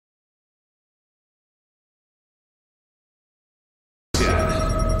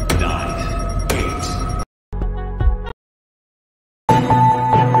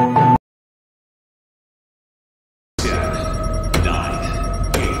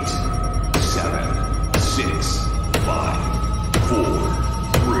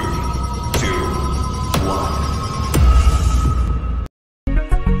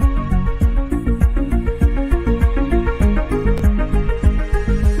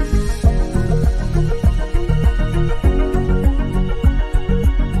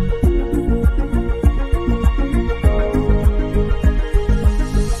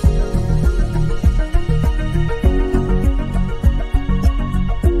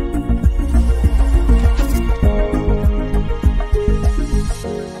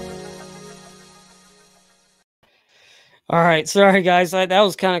All right, sorry guys, that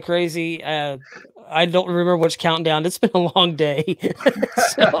was kind of crazy. I don't remember which countdown. It's been a long day.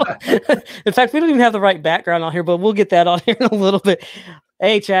 So, in fact, we don't even have the right background on here, but we'll get that on here in a little bit.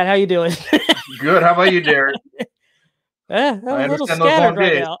 Hey, Chad, how you doing? Good. How about you, Derek? I'm I a little understand those scattered long right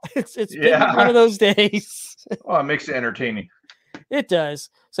days. now. It's been one Yeah. of those days. Oh, it makes it entertaining. It does.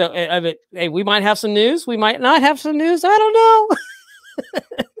 So, I mean, hey, we might have some news. We might not have some news. I don't know.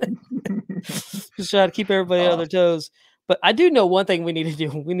 Just try to keep everybody on their toes. But I do know one thing we need to do.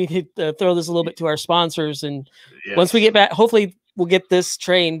 We need to throw this a little bit to our sponsors. And once we get back, hopefully we'll get this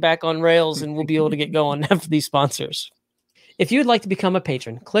train back on rails and we'll be able to get going after these sponsors. If you would like to become a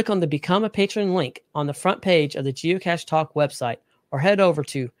patron, click on the Become a Patron link on the front page of the Geocache Talk website or head over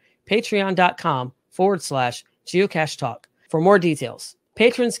to patreon.com/Geocache Talk for more details.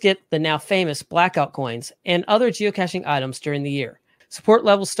 Patrons get the now famous blackout coins and other geocaching items during the year. Support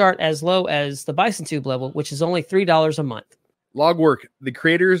levels start as low as the Bison Tube level, which is only $3 a month. Logwork, the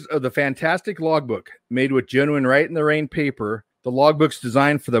creators of the fantastic logbook, made with genuine Write in the Rain paper. The logbook's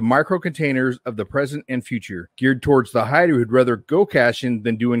designed for the micro containers of the present and future, geared towards the hider who'd rather go caching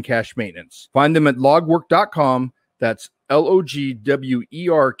than doing cache maintenance. Find them at logwork.com. That's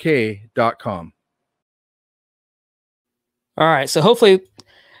LOGWERK.com. All right, so hopefully,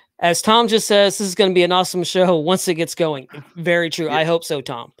 as Tom just says, this is going to be an awesome show once it gets going. Very true. Yeah. I hope so,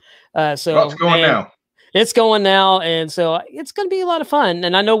 Tom. It's going now. It's going now, and so it's going to be a lot of fun.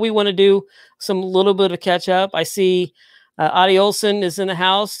 And I know we want to do some little bit of catch up. I see Adi Olson is in the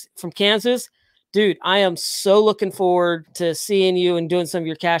house from Kansas. Dude, I am so looking forward to seeing you and doing some of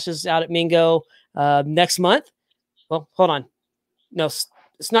your caches out at Mingo next month. Well, hold on. No,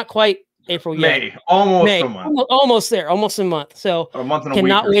 it's not quite April yet. Almost a month. Almost there. Almost a month. So a month and a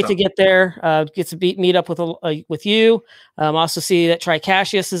cannot week wait to get there. Get to meet up with you. Also see that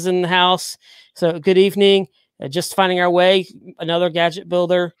Tricashius is in the house. So good evening. Just finding our way. Another gadget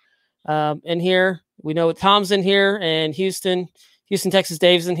builder in here. We know Tom's in here, and Houston, Texas.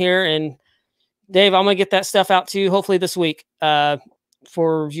 Dave's in here, and Dave, I'm gonna get that stuff out to you hopefully this week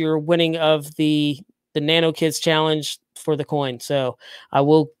for your winning of the Nano Kids Challenge for the coin. So I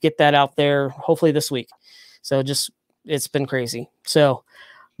will get that out there hopefully this week. So it's been crazy. So,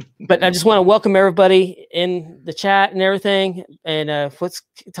 but I just want to welcome everybody in the chat and everything. And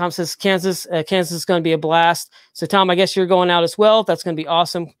Tom says Kansas is going to be a blast. So Tom, I guess you're going out as well. That's going to be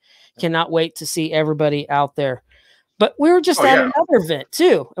awesome. Cannot wait to see everybody out there. But we were just at another event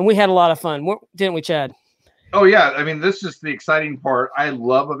too, and we had a lot of fun, didn't we, Chad? Oh yeah, I mean, this is the exciting part. I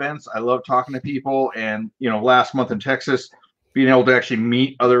love events. I love talking to people, and last month in Texas, being able to actually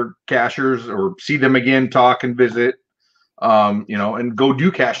meet other cachers or see them again, talk and visit, and go do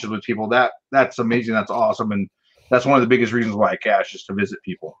caches with people. That's amazing. That's awesome, and that's one of the biggest reasons why I cache is to visit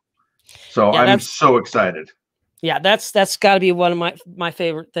people. So I'm so excited. Yeah, that's got to be one of my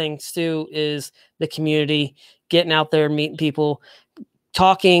favorite things too, is the community, getting out there, meeting people,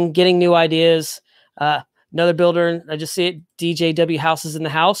 talking, getting new ideas. Another builder, I just see it, DJW House is in the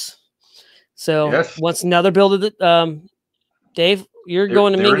house. So once another builder, Dave, you're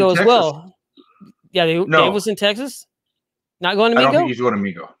going to Mingo as well. Yeah, Dave was in Texas. Not going to Mingo? I don't think he's going to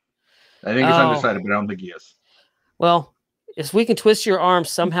Mingo. I think it's undecided, but I don't think he is. Well, if we can twist your arm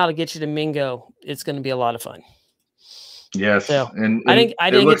somehow to get you to Mingo, it's going to be a lot of fun. Yes, so, and I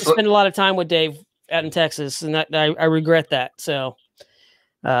didn't get to spend a lot of time with Dave out in Texas, and I regret that. So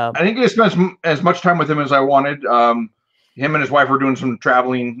I think I spent as much time with him as I wanted. Him and his wife were doing some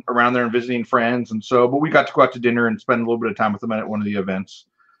traveling around there and visiting friends, and so. But we got to go out to dinner and spend a little bit of time with him at one of the events.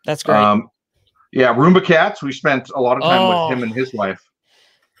 That's great. Yeah, Roomba Cats. We spent a lot of time with him and his wife.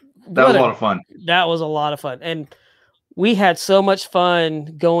 That was a lot of fun. That was a lot of fun, and we had so much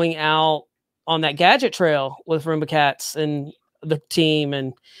fun going out on that Gadget trail with Roomba Cats and the team,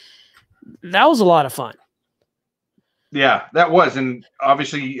 and that was a lot of fun. Yeah, that was. And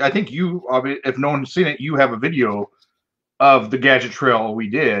obviously, I think if no one's seen it, you have a video of the Gadget trail we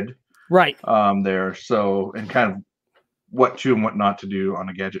did. Right. There. So, and kind of what to and what not to do on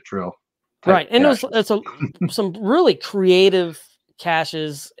a Gadget trail. Right. And it's some really creative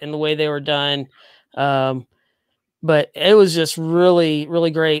caches in the way they were done. But it was just really,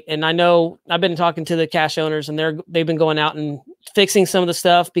 really great. And I know I've been talking to the cache owners, and they've been going out and fixing some of the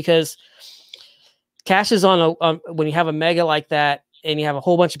stuff, because caches when you have a mega like that and you have a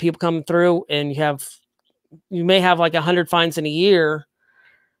whole bunch of people coming through, and you may have like 100 finds in a year,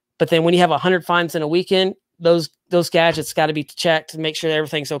 but then when you have 100 finds in a weekend, those gadgets got to be checked to make sure that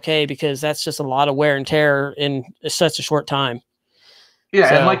everything's okay, because that's just a lot of wear and tear in such a short time.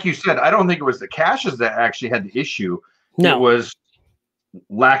 Yeah, and like you said, I don't think it was the caches that actually had the issue. No. It was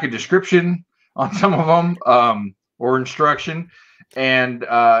lack of description on some of them. or instruction, and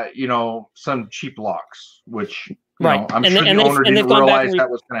you know, some cheap locks, which you know, I'm sure the owner didn't realize that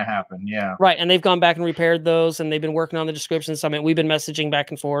was going to happen. Yeah, right. And they've gone back and repaired those, and they've been working on the descriptions. I mean, we've been messaging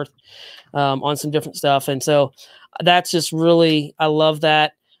back and forth on some different stuff, and so that's just really, I love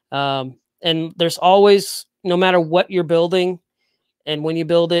that. And there's always, no matter what you're building, and when you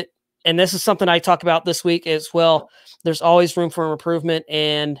build it, and this is something I talk about this week as well, there's always room for improvement,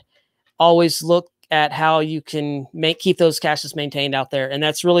 and always look at how you can keep those caches maintained out there. And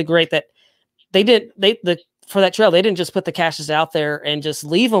that's really great that for that trail, they didn't just put the caches out there and just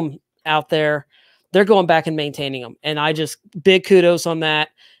leave them out there. They're going back and maintaining them. And I just, big kudos on that,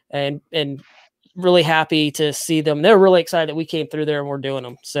 and really happy to see them. They're really excited that we came through there and we're doing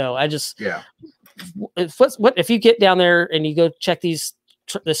them. So I just, yeah. If you get down there and you go check this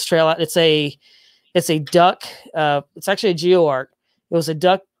trail out, it's a duck. It's actually a geo art. It was a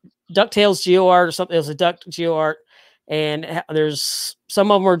DuckTales geo art or something. It was a duck geo art, and there's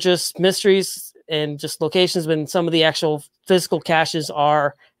some of them are just mysteries and just locations, but some of the actual physical caches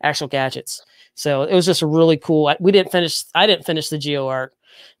are actual gadgets. So it was just a really cool. I didn't finish the geo art,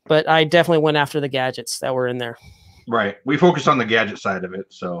 but I definitely went after the gadgets that were in there. Right. We focused on the gadget side of it.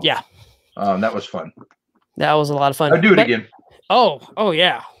 So yeah, that was fun. That was a lot of fun. I'd do it again. Oh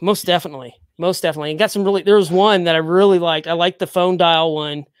yeah, most definitely. And got some there was one that I really liked. I liked the phone dial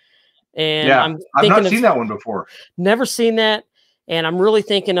one. And yeah, I've not seen that one before. Never seen that. And I'm really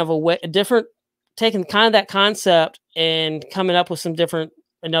thinking of taking kind of that concept and coming up with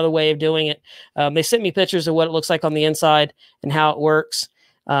another way of doing it. They sent me pictures of what it looks like on the inside and how it works.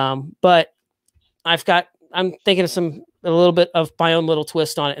 But I'm thinking of a little bit of my own little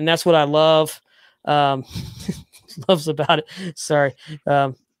twist on it. And that's what I love. Loves about it. Sorry.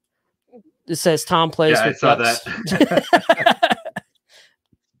 It says Tom plays with ducks. That.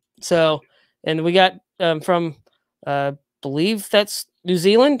 So, and we got from, believe that's New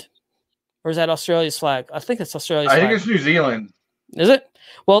Zealand, or is that Australia's flag? I think it's Australia's flag. I think it's New Zealand. Is it?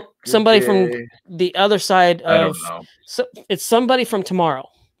 Well, somebody from the other side of. I don't know. So it's somebody from tomorrow.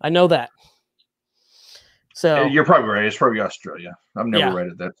 I know that. So you're probably right. It's probably Australia. I've never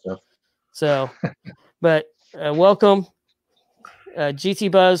read that stuff. So, but welcome, GT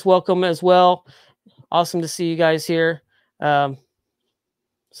Buzz. Welcome as well. Awesome to see you guys here.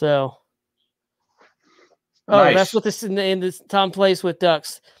 So, nice. That's what this in this Tom plays with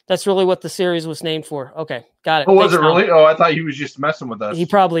ducks. That's really what the series was named for. Okay, got it. Oh, was it really? Oh, I thought he was just messing with us. He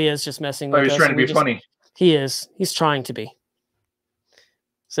probably is just messing with us. He was trying to be funny. He is. He's trying to be.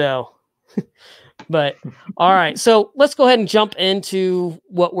 So, but all right. So let's go ahead and jump into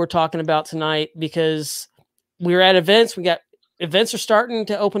what we're talking about tonight, because we're at events. Events are starting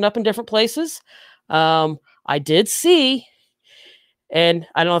to open up in different places. I did see. And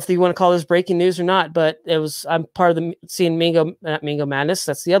I don't know if you want to call this breaking news or not, but I'm part of seeing not Mingo Madness.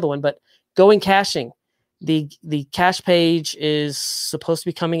 That's the other one, but Going Caching. The cache page is supposed to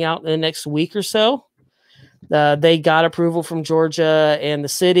be coming out in the next week or so. They got approval from Georgia and the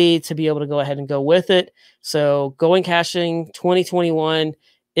city to be able to go ahead and go with it. So Going Caching 2021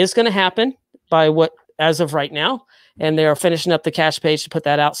 is going to happen as of right now. And they are finishing up the cache page to put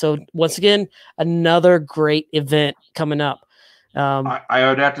that out. So once again, another great event coming up. I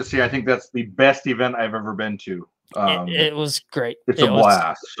would have to say, I think that's the best event I've ever been to. It was great. It's a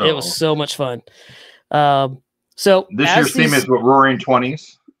blast. It was so much fun. So this year's theme is what, Roaring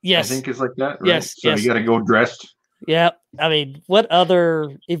 20s? Yes. I think is like that. Right? Yes. So you got to go dressed. Yeah. I mean, what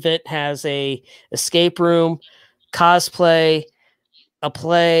other event has a escape room, cosplay, a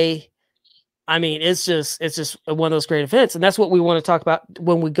play? I mean, it's just one of those great events. And that's what we want to talk about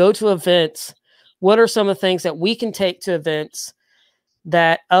when we go to events. What are some of the things that we can take to events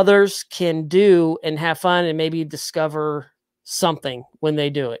that others can do and have fun and maybe discover something when they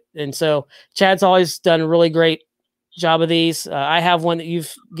do it? And so Chad's always done a really great job of these. I have one that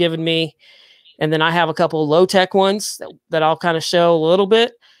you've given me, and then I have a couple of low-tech ones that I'll kind of show a little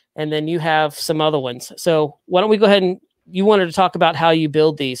bit, and then you have some other ones. So why don't we go ahead and you wanted to talk about how you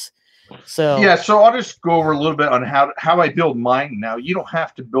build these. So yeah, so I'll just go over a little bit on how I build mine. Now, you don't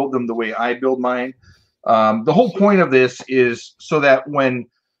have to build them the way I build mine. The whole point of this is so that when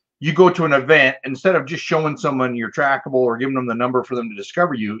you go to an event, instead of just showing someone your trackable or giving them the number for them to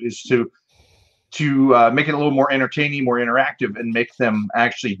discover you, is to make it a little more entertaining, more interactive, and make them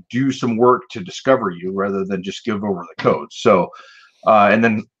actually do some work to discover you rather than just give over the code. So, and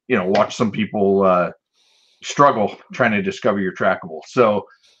then, watch some people struggle trying to discover your trackable. So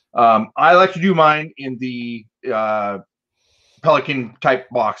I like to do mine in the Pelican type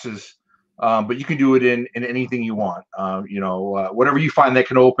boxes. But you can do it in anything you want. Whatever you find that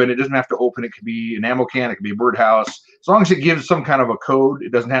can open. It doesn't have to open. It could be an ammo can. It could be a birdhouse. As long as it gives some kind of a code,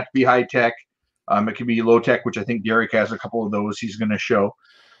 it doesn't have to be high tech. It could be low tech, which I think Derek has a couple of those he's going to show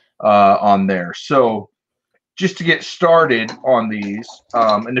on there. So just to get started on these,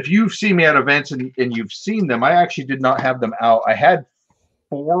 and if you've seen me at events and you've seen them, I actually did not have them out. I had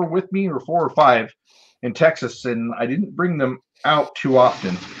 4 with me, or 4 or 5 in Texas, and I didn't bring them out too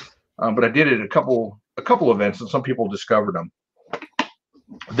often. But I did it a couple events, and some people discovered them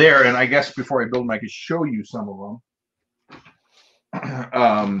there. And I guess before I build them, I could show you some of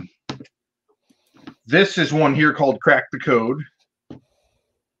them. This is one here called Crack the Code.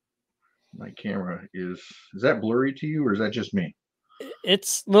 My camera is that blurry to you, or is that just me?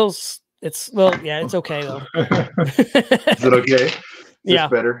 It's yeah, it's okay though. Is it okay? Yeah,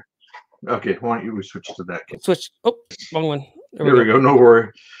 better. Okay, why don't you switch to that? Switch. Oh, wrong one. There we go. No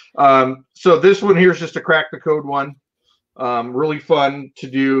worry. So this one here is just a Crack the Code one. Really fun to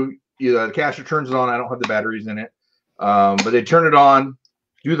do. The cacher turns it on. I don't have the batteries in it, but they turn it on,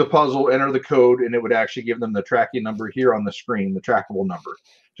 do the puzzle, enter the code, and it would actually give them the tracking number here on the screen, the trackable number,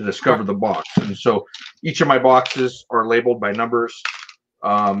 to discover the box. And so each of my boxes are labeled by numbers,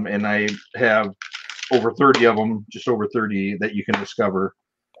 and I have over 30 of them, just over 30 that you can discover.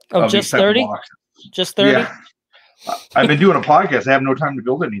 Oh, just 30? Just 30? Yeah. I've been doing a podcast. I have no time to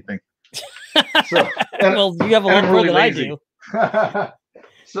build anything. So, well, you have a lot more than I do.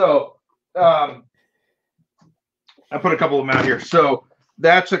 So I put a couple of them out here. So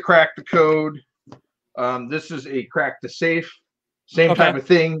that's a Crack the Code. This is a Crack the Safe. Same type of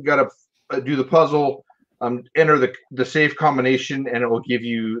thing. Got to do the puzzle, enter the safe combination, and it will give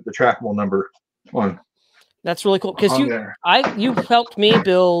you the trackable number on. That's really cool, because you helped me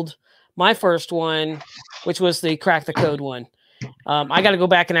build my first one, which was the Crack the Code one. I got to go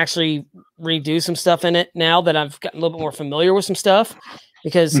back and actually redo some stuff in it now that I've gotten a little bit more familiar with some stuff,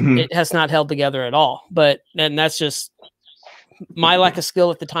 because it has not held together at all. And that's just my lack of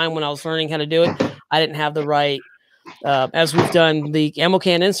skill at the time when I was learning how to do it. I didn't have the right, as we've done the ammo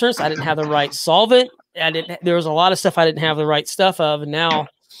can inserts, I didn't have the right solvent. There was a lot of stuff I didn't have the right stuff of, and now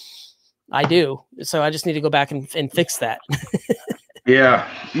I do. So I just need to go back and fix that. Yeah.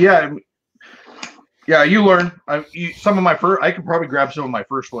 You learn. Some of my first, I could probably grab some of my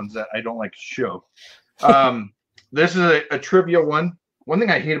first ones that I don't like to show. This is a trivia one. One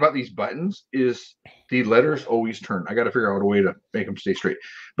thing I hate about these buttons is the letters always turn. I got to figure out a way to make them stay straight.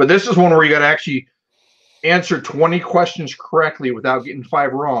 But this is one where you got to actually answer 20 questions correctly without getting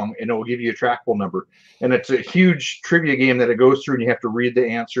 5 wrong, and it will give you a trackable number. And it's a huge trivia game that it goes through, and you have to read the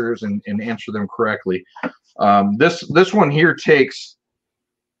answers and answer them correctly. This one here takes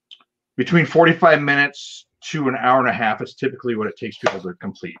between 45 minutes to an hour and a half is typically what it takes people to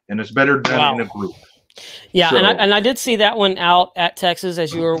complete, and it's better done in a group. Yeah, so, and I did see that one out at Texas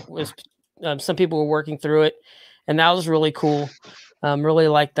as you were. Some people were working through it, and that was really cool. Really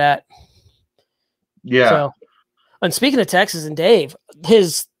like that. Yeah. So, and speaking of Texas and Dave,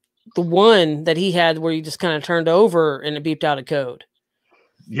 the one that he had where you just kind of turned over and it beeped out a code.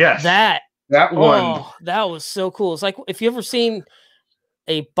 Yes. That one. Oh, that was so cool. It's like if you ever seen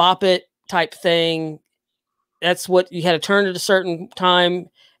a Bop It type thing, that's what you had to turn at a certain time,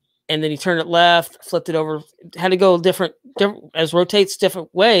 and then you turned it left, flipped it over, had to go different as rotates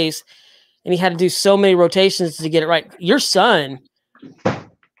different ways, and he had to do so many rotations to get it right. Your son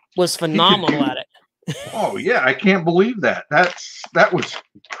was phenomenal at it. Oh yeah, I can't believe that. That was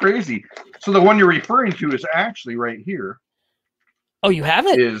crazy. So the one you're referring to is actually right here. Oh, you have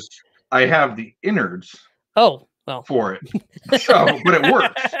it? I have the innards. Oh, well. For it. So, but it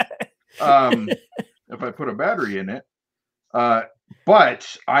works. If I put a battery in it.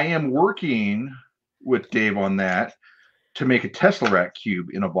 But I am working with Dave on that to make a Tesseract cube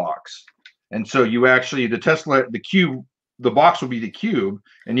in a box. And so you actually, the box will be the cube,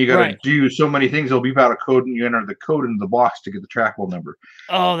 and you got to do so many things. It'll beep out a code, and you enter the code into the box to get the trackable number.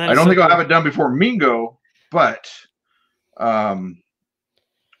 Oh, I don't think I'll have it done before Mingo, but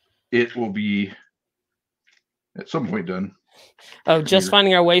it will be at some point done. Oh, Just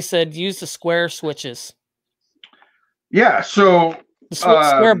Finding Our Way said use the square switches. Yeah, so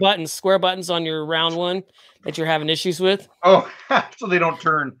square buttons on your round one that you're having issues with. Oh, so they don't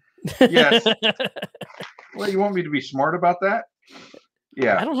turn. Yes. Well, you want me to be smart about that?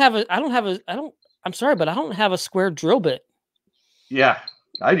 Yeah. I'm sorry, but I don't have a square drill bit. Yeah,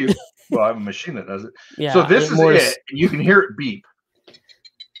 I do. Well, I have a machine that does it. Yeah. So this is it. You can hear it beep.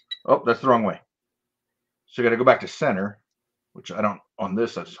 Oh, that's the wrong way. So you got to go back to center, which I don't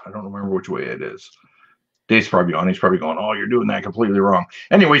remember which way it is. Dave's probably on. He's probably going, "Oh, you're doing that completely wrong."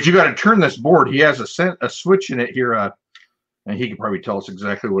 Anyways, you got to turn this board. He has a switch in it here, and he can probably tell us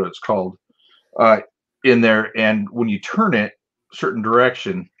exactly what it's called in there. And when you turn it a certain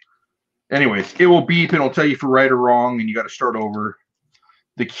direction, anyways, it will beep and it'll tell you for right or wrong, and you got to start over.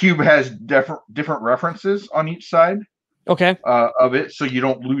 The cube has different references on each side. Okay. Of it, so you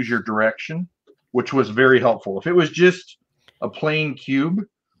don't lose your direction, which was very helpful. If it was just a plain cube,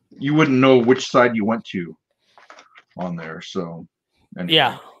 you wouldn't know which side you went to on there. So, anyway,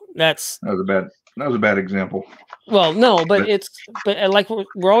 yeah, that was a bad example. Well, no, but like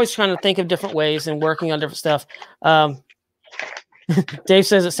we're always trying to think of different ways and working on different stuff. Dave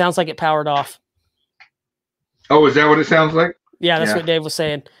says it sounds like it powered off. Oh, is that what it sounds like? Yeah, that's what Dave was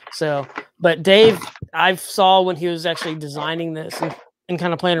saying. So, but Dave, I saw when he was actually designing this and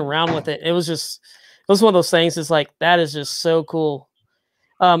kind of playing around with it. It was one of those things. It's like, that is just so cool.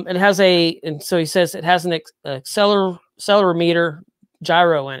 It has and so he says it has an accelerometer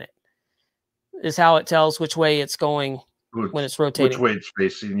gyro in it. Is how it tells which way it's going when it's rotating. Which way it's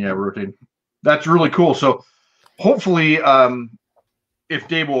facing, yeah, rotating. That's really cool. So hopefully, if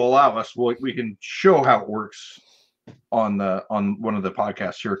Dave will allow us, we can show how it works on one of the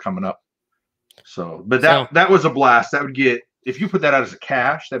podcasts here coming up. So, but that was a blast. That would get, if you put that out as a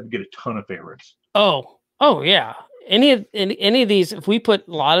cache, that would get a ton of favorites. Oh yeah. Any of these, if we put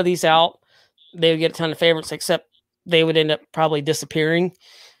a lot of these out, they would get a ton of favorites, except they would end up probably disappearing.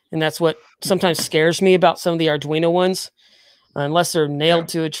 And that's what sometimes scares me about some of the Arduino ones, unless they're nailed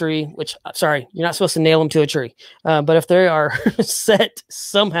to a tree, which, sorry, you're not supposed to nail them to a tree. But if they are set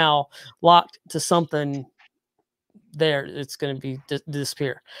somehow locked to something there, it's going to be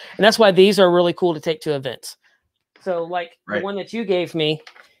disappear. And that's why these are really cool to take to events. So like the one that you gave me,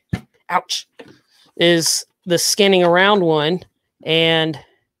 ouch, is the scanning around one. And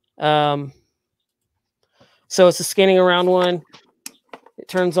so it's a scanning around one. It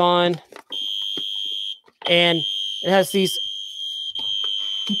turns on and it has these,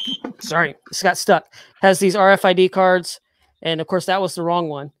 sorry, it's got stuck. It has these RFID cards. And of course that was the wrong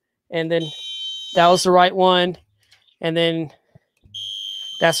one. And then that was the right one. And then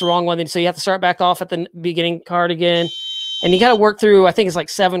that's the wrong one. Then so you have to start back off at the beginning card again. And you got to work through, I think it's like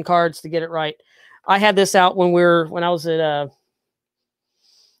 7 cards to get it right. I had this out when I was at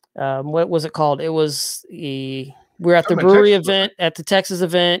what was it called? It was we were at the brewery event, at the Texas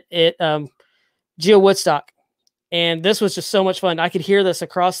event at Geo Woodstock. And this was just so much fun. I could hear this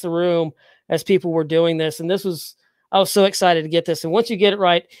across the room as people were doing this. And I was so excited to get this. And once you get it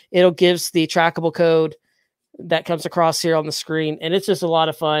right, it'll gives the trackable code that comes across here on the screen. And it's just a lot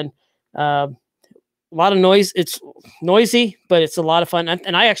of fun. A lot of noise. It's noisy, but it's a lot of fun.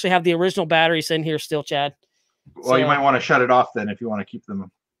 And I actually have the original batteries in here still, Chad. Well, you might want to shut it off then if you want to keep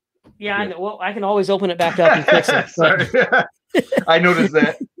them. Yeah, I know. Well, I can always open it back up and fix it. Sorry. I noticed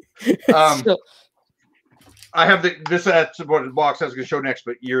that. I have this at what the box I was going to show next,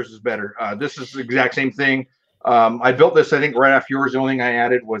 but yours is better. This is the exact same thing. I built this, I think, right after yours. The only thing I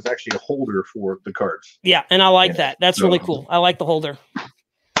added was actually a holder for the cards. Yeah, and I like that. That's really cool. I like the holder.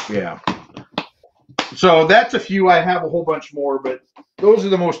 Yeah. So that's a few. I have a whole bunch more, but those are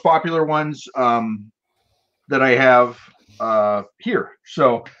the most popular ones that I have here.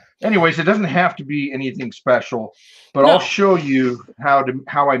 So anyways, it doesn't have to be anything special, but I'll show you how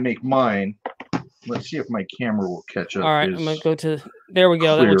I make mine. Let's see if my camera will catch up. All right, I'm going to go to, there we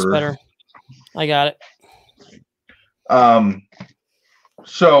go. That looks better. I got it.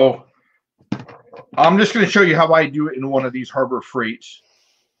 So I'm just going to show you how I do it in one of these Harbor Freight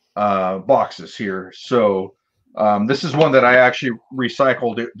boxes here. So this is one that I actually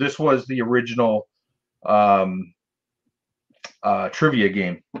recycled. This was the original trivia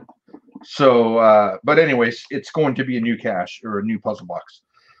game. So, but anyways, it's going to be a new cache or a new puzzle box.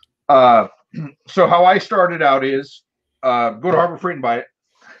 So how I started out is go to Harbor Freight and buy it.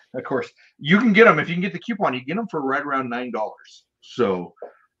 Of course, you can get them if you can get the coupon. You get them for right around $9. So,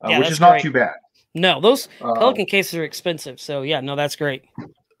 which is not too bad. No, those Pelican cases are expensive. So yeah, no, that's great.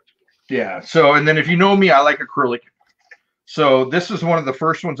 Yeah. So, and then if you know me, I like acrylic. So this is one of the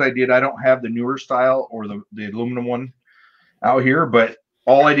first ones I did. I don't have the newer style or the aluminum one out here, but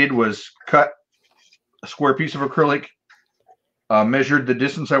all I did was cut a square piece of acrylic, measured the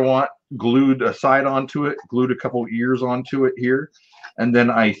distance I want, glued a side onto it, glued a couple ears onto it here, and then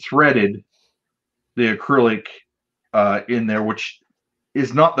I threaded the acrylic in there, which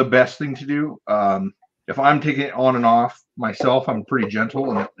is not the best thing to do. If I'm taking it on and off myself, I'm pretty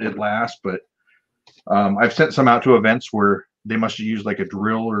gentle and it lasts, but I've sent some out to events where they must have used like a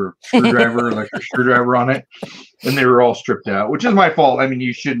drill or screwdriver, electric screwdriver on it, and they were all stripped out, which is my fault. I mean,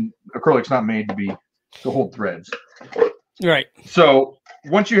 you shouldn't, acrylic's not made to be to hold threads. Right. So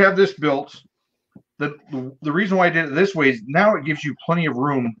once you have this built, the reason why I did it this way is now it gives you plenty of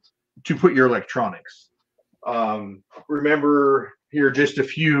room to put your electronics. Remember here just a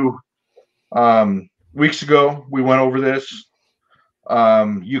few weeks ago, we went over this.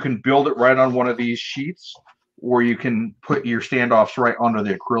 You can build it right on one of these sheets, or you can put your standoffs right onto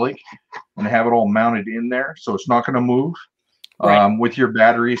the acrylic and have it all mounted in there, so it's not going to move. Right. With your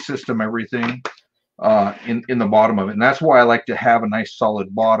battery system, everything in the bottom of it. And that's why I like to have a nice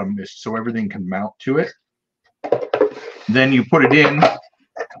solid bottom, is so everything can mount to it. Then you put it in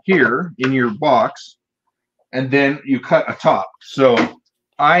here in your box, and then you cut a top. So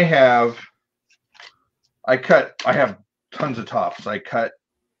I have tons of tops. I cut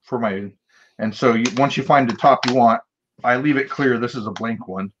for my, and so once you find the top you want, I leave it clear. This is a blank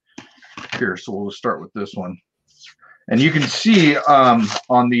one here, so we'll start with this one. And you can see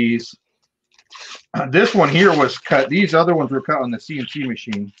on these, this one here was cut. These other ones were cut on the CNC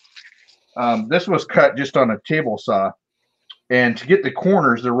machine. This was cut just on a table saw. And to get the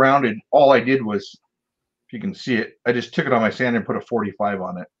corners, they're rounded. All I did was, if you can see it, I just took it on my sander and put a 45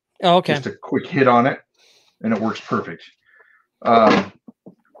 on it. Oh, okay. Just a quick hit on it, and it works perfect.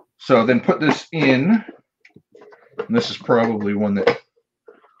 So then put this in. And this is probably one that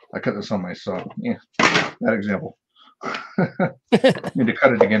I cut this on my saw. Yeah, that example. Need to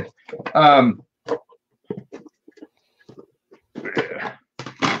cut it again. I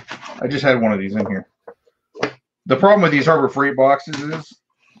just had one of these in here. The problem with these Harbor Freight boxes is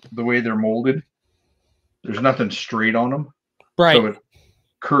the way they're molded. There's nothing straight on them. Right. So it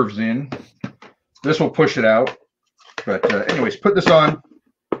curves in. This will push it out. But anyways, put this on.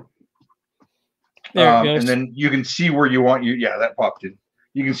 There it goes. And then you can see where you want yeah, that popped in.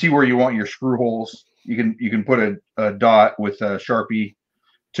 You can see where you want your screw holes. You can put a dot with a Sharpie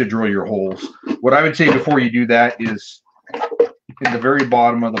to drill your holes. What I would say before you do that is in the very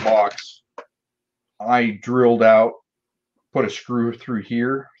bottom of the box, I drilled out, put a screw through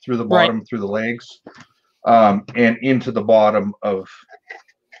here, through the bottom, right, through the legs, and into the bottom of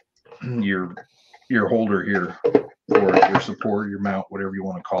your holder here, or your support, your mount, whatever you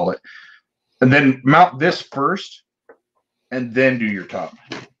want to call it. And then mount this first, and then do your top.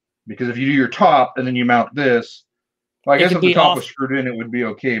 Because if you do your top and then you mount this, well, I guess if the top was screwed in, it would be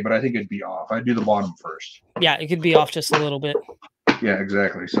okay, but I think it'd be off. I'd do the bottom first. Yeah, it could be off just a little bit. Yeah,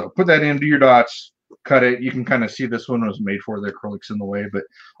 exactly. So put that in, do your dots, cut it. You can kind of see this one was made for the acrylics in the way, but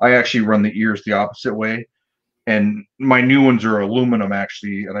I actually run the ears the opposite way. And my new ones are aluminum,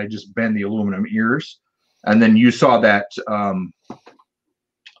 actually, and I just bend the aluminum ears. And then you saw that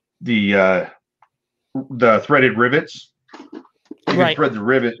the threaded rivets. You can thread the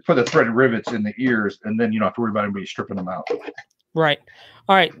rivet, put the threaded rivets in the ears, and then you don't have to worry about anybody stripping them out. Right.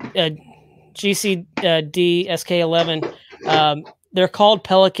 All right. GCD SK11. They're called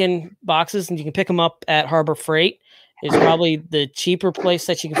Pelican boxes, and you can pick them up at Harbor Freight. It's probably the cheaper place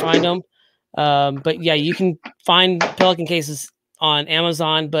that you can find them. But yeah, you can find Pelican cases on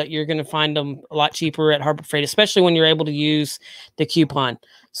Amazon, but you're going to find them a lot cheaper at Harbor Freight, especially when you're able to use the coupon.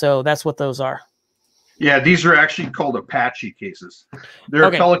 So that's what those are. Yeah, these are actually called Apache cases. They're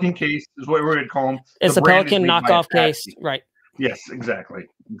a Pelican case is what we're going to call them. It's a Pelican knockoff case, right? Yes, exactly.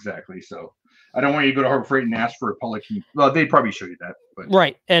 So I don't want you to go to Harbor Freight and ask for a Pelican. Well, they'd probably show you that. But.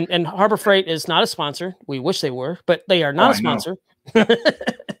 Right, and Harbor Freight is not a sponsor. We wish they were, but they are not a sponsor.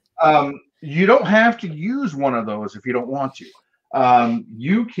 You don't have to use one of those if you don't want to.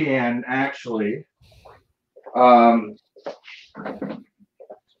 You can actually. I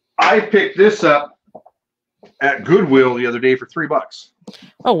picked this up at Goodwill the other day for $3.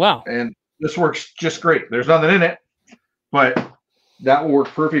 Oh, wow. And this works just great. There's nothing in it, but that will work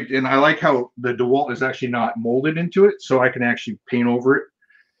perfect. And I like how the DeWalt is actually not molded into it, so I can actually paint over it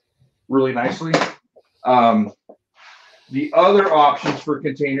really nicely. The other options for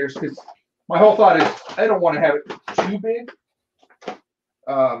containers, because my whole thought is I don't want to have it too big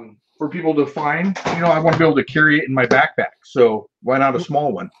for people to find. You know, I want to be able to carry it in my backpack. So why not a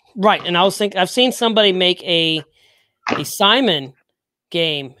small one? Right. And I was thinking, I've seen somebody make a Simon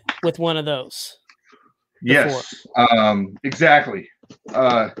game with one of those. Yes, exactly.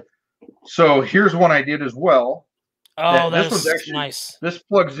 So here's one I did as well. Oh, that's actually nice. This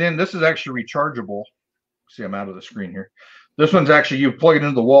plugs in. This is actually rechargeable. See, I'm out of the screen here. This one's actually, you plug it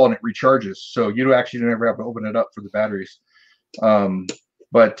into the wall and it recharges. So you actually never have to open it up for the batteries.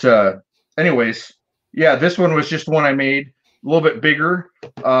 Anyways, yeah, this one was just one I made. A little bit bigger.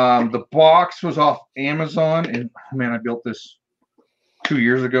 The box was off Amazon, and man, I built this 2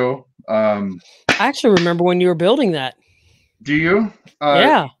 years ago. I actually remember when you were building that. Do you?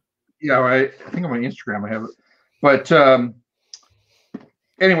 Yeah. Yeah, right. I think on my Instagram I have it. But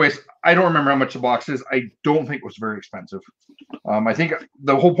anyways, I don't remember how much the box is. I don't think it was very expensive. I think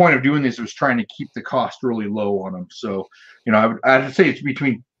the whole point of doing this was trying to keep the cost really low on them. So, I'd say it's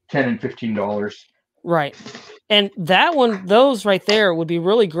between $10 and $15. Right. And that one, those right there would be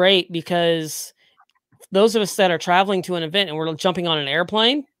really great because those of us that are traveling to an event and we're jumping on an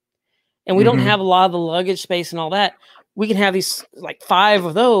airplane and we don't have a lot of the luggage space and all that, we can have these like 5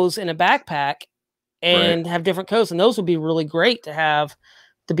 of those in a backpack and have different codes. And those would be really great to have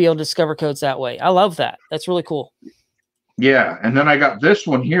to be able to discover codes that way. I love that. That's really cool. Yeah. And then I got this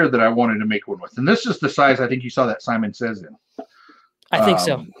one here that I wanted to make one with. And this is the size I think you saw that Simon Says in. I think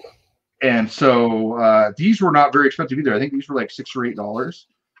so. And so these were not very expensive either. I think these were like $6 or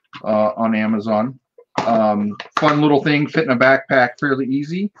 $8 on Amazon. Fun little thing, fit in a backpack fairly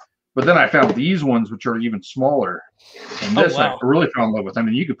easy. But then I found these ones, which are even smaller. And this I really fell in love with. I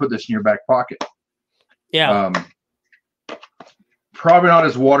mean, you could put this in your back pocket. Yeah. Probably not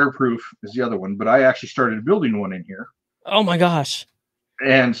as waterproof as the other one, but I actually started building one in here. Oh my gosh.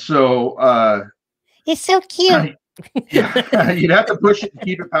 And so it's so cute. Yeah, you'd have to push it to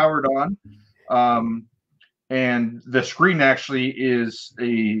keep it powered on. And the screen actually is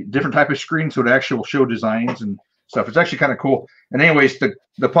a different type of screen, so it actually will show designs and stuff. It's actually kind of cool. And anyways,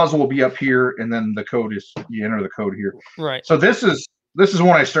 the puzzle will be up here, and then the code is, you enter the code here. Right. So this is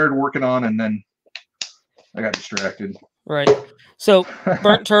one I started working on, and then I got distracted. Right. So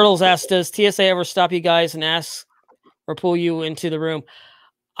Burnt Turtles asked, does TSA ever stop you guys and ask or pull you into the room?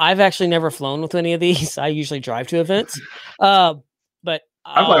 I've actually never flown with any of these. I usually drive to events. But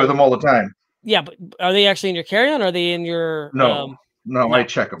I fly with them all the time. Yeah, but are they actually in your carry-on? Or are they in your No, I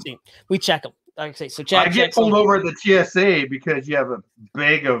check them. We check them. Like I say, so I get pulled over at the TSA because you have a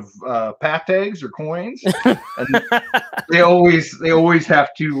bag of pat tags or coins, and they always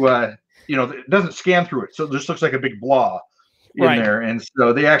have to it doesn't scan through it, so it just looks like a big blob in there, and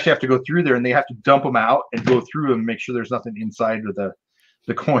so they actually have to go through there and they have to dump them out and go through them and make sure there's nothing inside of the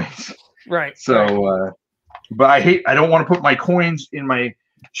coins. Right. So, but I don't want to put my coins in my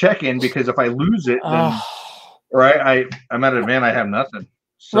check-in because if I lose it, then I'm at an event, I have nothing.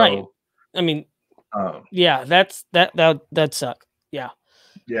 So, right. I mean, yeah, that suck. Yeah.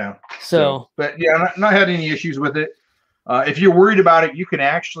 Yeah. So, but yeah, not had any issues with it. If you're worried about it, you can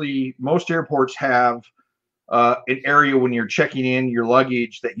actually, most airports have an area when you're checking in your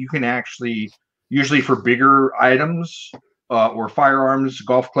luggage that you can actually, usually for bigger items or firearms,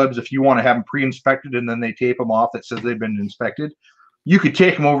 golf clubs, if you want to have them pre-inspected and then they tape them off that says they've been inspected, you could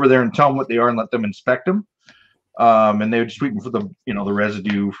take them over there and tell them what they are and let them inspect them. And they would sweep them for the, the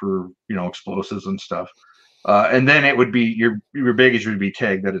residue for, explosives and stuff. And then it would be your baggage would be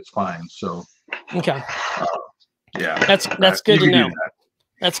tagged that it's fine. So, okay. Yeah, that's good to know.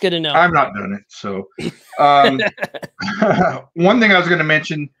 That's good to know. I'm not doing it. So, one thing I was going to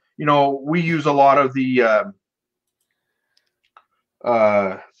mention, we use a lot of the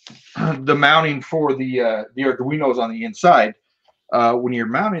mounting for the Arduinos on the inside. When you're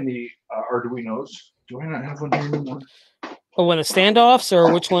mounting the Arduinos, do I not have one here anymore? Oh, when the standoffs,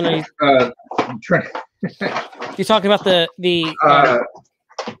 or which one are you? I'm trying. You're talking about the.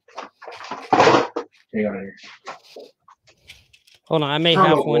 Hang on here. Hold on, I may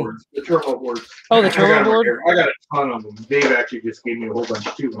have one. Boards, the terminal boards. Oh, the terminal board? I got a ton of them. Dave actually just gave me a whole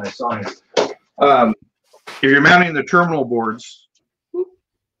bunch too when I saw him. If you're mounting the terminal boards,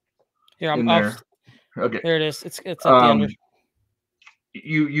 here I'm there. Okay. There it is. It's up the under.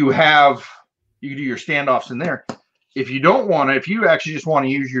 You can do your standoffs in there. If you don't want to, if you actually just want to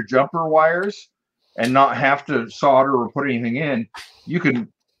use your jumper wires and not have to solder or put anything in, you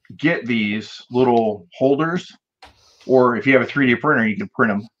can get these little holders, or if you have a 3D printer, you can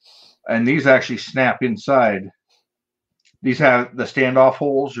print them. And these actually snap inside. These have the standoff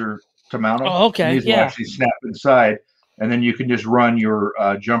holes or to mount them. Oh, okay. These will actually snap inside, and then you can just run your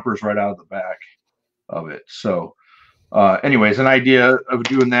jumpers right out of the back of it. So, anyways, an idea of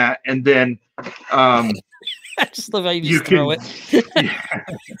doing that, and then I just love how you just throw it.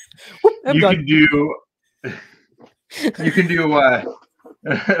 You can do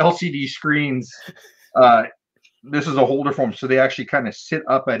LCD screens. This is a holder for them, so they actually kind of sit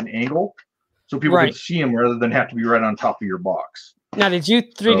up at an angle, so people can see them rather than have to be right on top of your box. Now, did you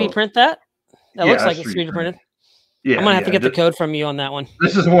 3D print that? That looks like it's 3D printed. Yeah, I'm gonna have to get the code from you on that one.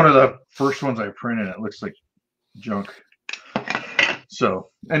 This is one of the first ones I printed. It looks like junk. So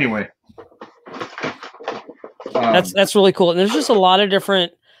anyway, that's really cool. And there's just a lot of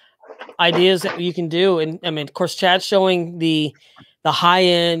different ideas that you can do. And I mean, of course, Chad's showing the high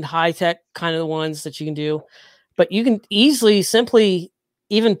end, high tech kind of ones that you can do, but you can easily, simply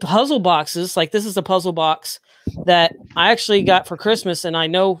even puzzle boxes. Like this is a puzzle box that I actually got for Christmas, and I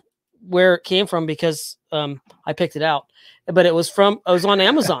know where it came from because I picked it out. But it was on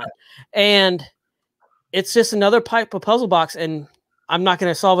Amazon, and it's just another type of puzzle box. And I'm not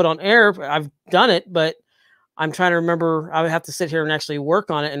going to solve it on air. I've done it, but I'm trying to remember. I would have to sit here and actually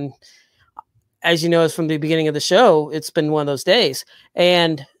work on it. And as you know, it's from the beginning of the show. It's been one of those days.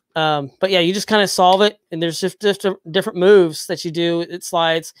 And but yeah, you just kind of solve it, and there's just different moves that you do. It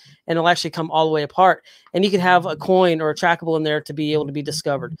slides, and it'll actually come all the way apart. And you can have a coin or a trackable in there to be able to be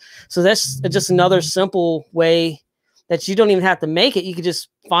discovered. So that's just another simple way that you don't even have to make it. You could just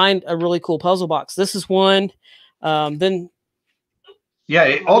find a really cool puzzle box. This is one. Then yeah,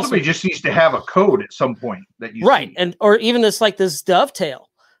 it ultimately just needs to have a code at some point that you right, see. and or even this like this dovetail.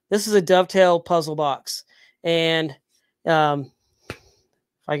 This is a dovetail puzzle box, and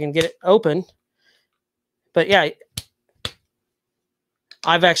if I can get it open. But yeah,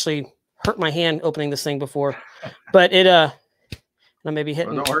 I've actually hurt my hand opening this thing before, but it I may be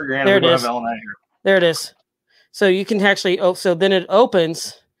hitting. Well, don't hurt your hand. There it is. Here. There it is. So you can actually so then it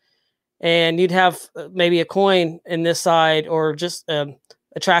opens, and you'd have maybe a coin in this side, or just a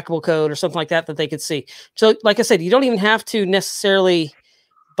trackable code or something like that they could see. So like I said, you don't even have to necessarily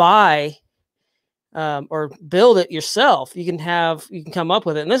buy or build it yourself. You can come up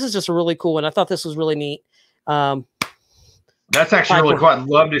with it. And this is just a really cool one. I thought this was really neat. That's actually really cool. I'd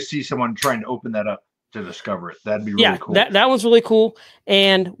love to see someone trying to open that up to discover it. That'd be really cool. That one's really cool.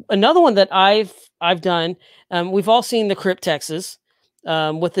 And another one that I've done, we've all seen the cryptexes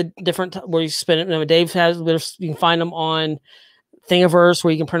with the different where you spin it. Dave has, you can find them on Thingiverse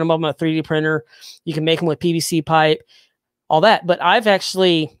where you can print them up on a 3D printer. You can make them with PVC pipe, all that. But I've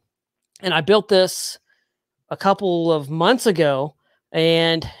actually, and I built this a couple of months ago,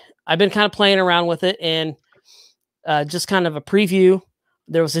 and I've been kind of playing around with it, and just kind of a preview.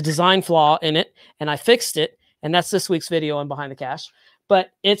 There was a design flaw in it, and I fixed it, and that's this week's video on Behind the Cache.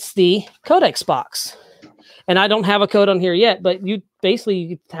 But it's the Codex box, and I don't have a code on here yet, but you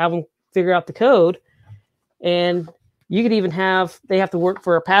basically have them figure out the code, and you could even they have to work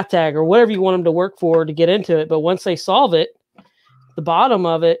for a path tag or whatever you want them to work for to get into it. But once they solve it, the bottom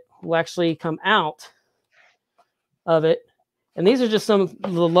of it will actually come out of it. And these are just some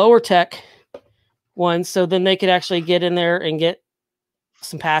of the lower tech ones. So then they could actually get in there and get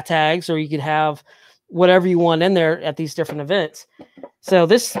some path tags, or you could have whatever you want in there at these different events. So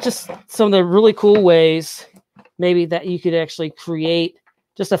this is just some of the really cool ways maybe that you could actually create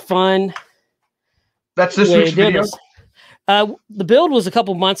just a fun. That's this week's video. The build was a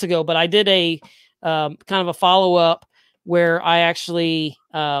couple months ago, but I did a kind of a follow-up where I actually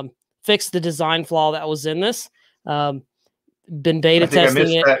fixed the design flaw that was in this. Been beta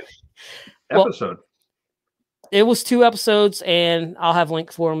testing it. That episode. Well, it was 2 episodes, and I'll have a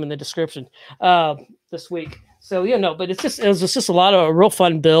link for them in the description this week. So yeah, no, but it was just a real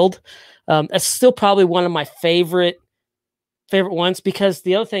fun build. It's still probably one of my favorite ones, because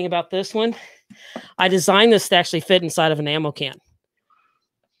the other thing about this one, I designed this to actually fit inside of an ammo can.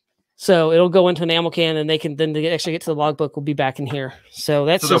 So it'll go into an ammo can, and they actually get to the logbook will be back in here. So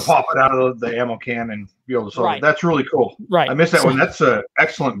they'll pop it out of the ammo can and be able to solve it. That's really cool. Right. I missed that one. That's an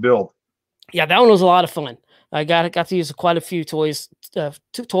excellent build. Yeah, that one was a lot of fun. I got to use quite a few toys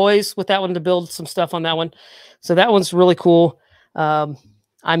with that one to build some stuff on that one. So that one's really cool. I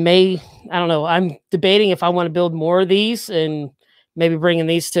don't know. I'm debating if I want to build more of these and maybe bringing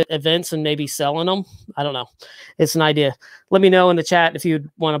these to events and maybe selling them. I don't know. It's an idea. Let me know in the chat if you'd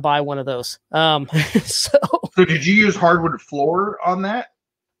want to buy one of those. So did you use hardwood floor on that?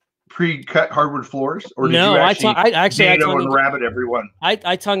 Pre-cut hardwood floors? Or did you actually unrabbit everyone?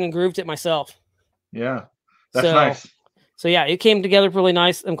 I tongue and grooved it myself. Yeah. That's nice. So yeah, it came together really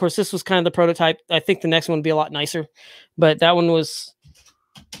nice. And of course, this was kind of the prototype. I think the next one would be a lot nicer, but that was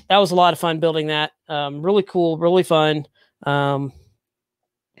a lot of fun building that. Really cool, really fun.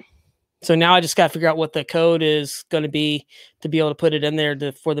 So now I just got to figure out what the code is going to be able to put it in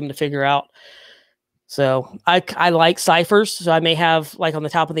there for them to figure out. So I like ciphers. So I may have, like, on the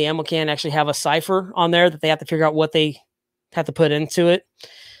top of the ammo can, actually have a cipher on there that they have to figure out what they have to put into it.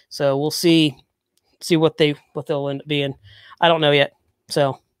 So we'll see what they'll end up being. I don't know yet.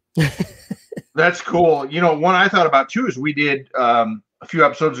 So that's cool. You know, one I thought about too is we did a few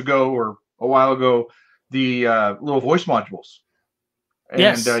episodes ago or a while ago, the little voice modules. And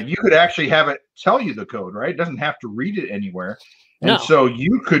yes. You could actually have it tell you the code, right? It doesn't have to read it anywhere. And no. So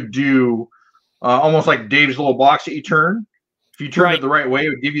you could do almost like Dave's little box that you turn. If you turn it the right way, it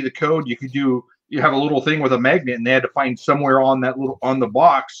would give you the code. You have a little thing with a magnet, and they had to find somewhere on the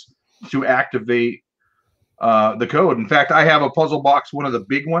box to activate the code. In fact, I have a puzzle box, one of the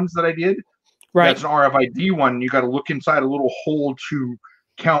big ones that I did. Right. That's an RFID one. You got to look inside a little hole to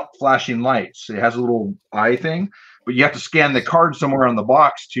count flashing lights. It has a little eye thing, but you have to scan the card somewhere on the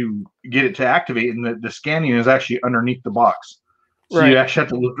box to get it to activate. And the scanning is actually underneath the box. So you actually have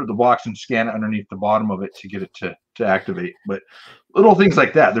to look at the box and scan it underneath the bottom of it to get it to activate. But little things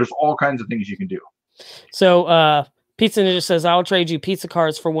like that. There's all kinds of things you can do. So Pizza Ninja says, I'll trade you pizza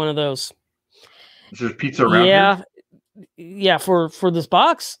cards for one of those. Is there pizza around here? Yeah, for this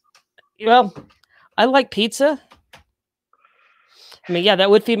box. Well, I like pizza. I mean, yeah, that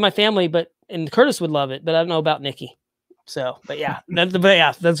would feed my family, and Curtis would love it, but I don't know about Nikki. So, but yeah,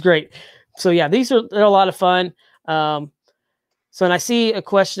 that's great. So yeah, they're a lot of fun. So, and I see a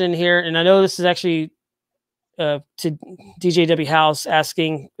question in here, and I know this is actually to DJW House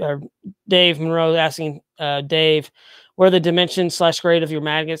asking, Dave Monroe asking Dave, what are the dimensions / grade of your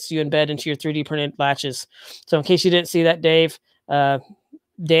magnets you embed into your 3D printed latches? So in case you didn't see that, Dave,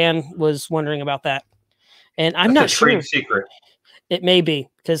 Dan was wondering about that. And I'm not sure. Trade secret. It may be,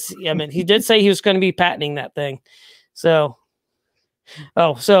 because I mean, he did say he was going to be patenting that thing. So,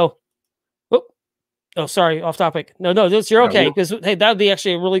 sorry, off topic. No, you're okay, because hey, that would be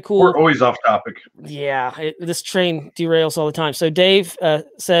actually a really cool. We're always off topic. Yeah, this train derails all the time. So Dave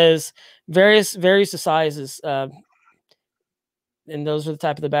says various sizes, and those are the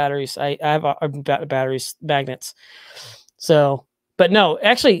type of the batteries. I have batteries, magnets. So, but no,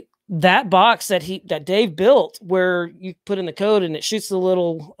 actually, that box that Dave built, where you put in the code and it shoots the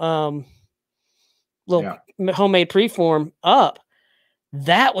little homemade preform up,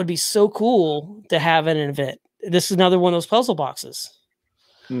 that would be so cool to have in an event. This is another one of those puzzle boxes.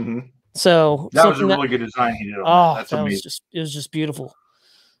 Mm-hmm. So that was a really good design he did. That's amazing. It was just beautiful.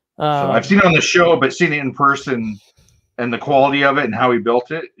 So I've seen it on the show, but seeing it in person and the quality of it and how he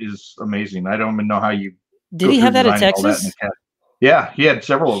built it is amazing. I don't even know how you did. He have that in Texas? Yeah, he had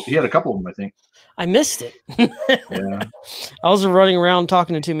several. He had a couple of them, I think. I missed it. Yeah, I was running around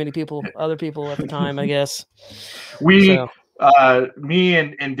talking to too many people, other people at the time, I guess. Me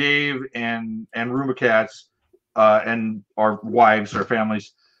and Dave and Roomba Cats and our wives, our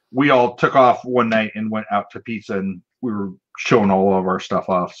families, we all took off one night and went out to pizza, and we were showing all of our stuff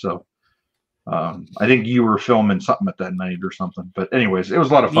off. So I think you were filming something at that night or something. But anyways, it was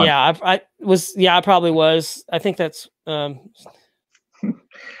a lot of fun. Yeah, I probably was. I think that's.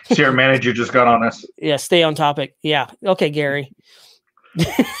 See, our manager just got on us. Yeah, stay on topic. Yeah. Okay, Gary.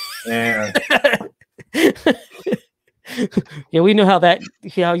 Yeah. Yeah, we know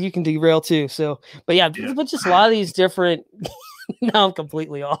how you can derail too. So, but yeah, but just a lot of these different. Now I'm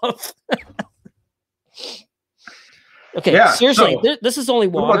completely off. Okay, yeah, seriously, this is only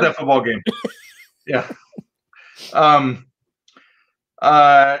water. What about that football game? Yeah.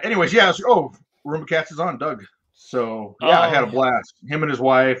 Anyways, yeah. Roomba Cats is on, Doug. So yeah, I had a blast. Him and his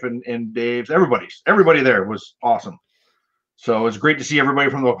wife and Dave's, everybody there was awesome. So it was great to see everybody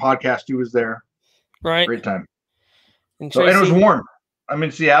from the podcast who was there. Right. Great time. And it was warm. I'm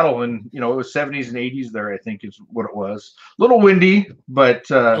in Seattle, and it was 70s and 80s there, I think is what it was. A little windy, but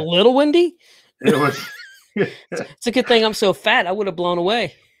a little windy? It was. It's a good thing I'm so fat. I would have blown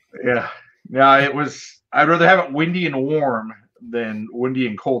away. Yeah. Yeah, it was. I'd rather have it windy and warm than windy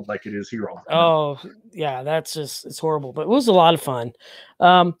and cold like it is here all the time. Oh, yeah, it's horrible, but it was a lot of fun.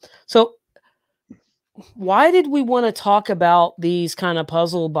 So why did we want to talk about these kind of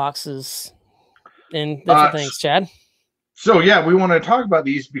puzzle boxes and different things, Chad? So yeah, we want to talk about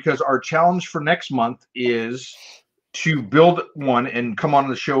these because our challenge for next month is to build one and come on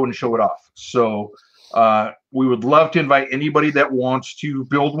the show and show it off. So we would love to invite anybody that wants to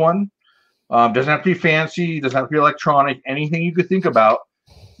build one. Doesn't have to be fancy, doesn't have to be electronic, anything you could think about.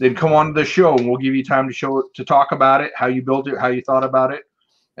 Then come on to the show and we'll give you time to talk about it, how you built it, how you thought about it,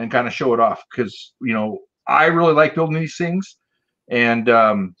 and kind of show it off. Because I really like building these things. And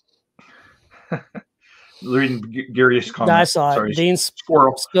reading Gary's comment. I saw it. Sorry, Dean's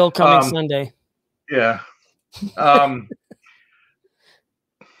squirrel. Still coming Sunday. Yeah.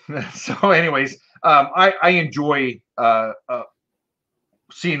 So anyways, I enjoy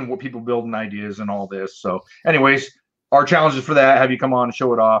seeing what people build and ideas and all this. So anyways, our challenge is for that. Have you come on and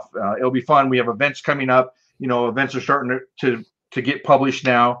show it off. It'll be fun. We have events coming up. Events are starting to get published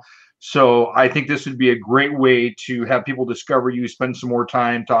now. So I think this would be a great way to have people discover you, spend some more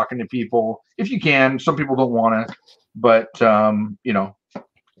time talking to people if you can. Some people don't want to, but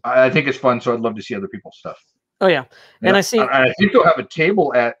I think it's fun. So I'd love to see other people's stuff. Oh yeah, and I think they'll have a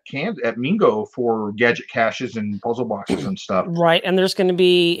table at Mingo for gadget caches and puzzle boxes and stuff. Right, and there's going to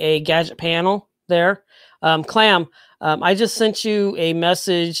be a gadget panel there. Clam, I just sent you a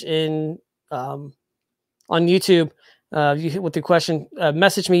message in on on YouTube, with the question,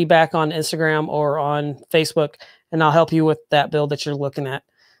 message me back on Instagram or on Facebook, and I'll help you with that build that you're looking at.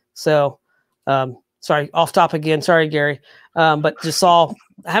 So, sorry, off topic again. Sorry, Gary. But just saw,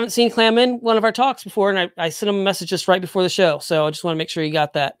 I haven't seen Clam in one of our talks before, and I sent him a message just right before the show. So I just want to make sure you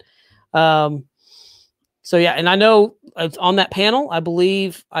got that. So yeah, and I know on that panel, I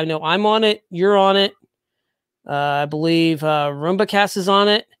know I'm on it. You're on it. I believe Rumbacast is on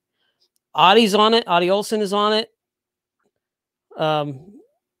it. Audie's on it. Audie Olson is on it.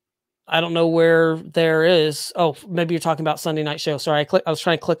 I don't know where there is. Oh, maybe you're talking about Sunday night show. Sorry, I was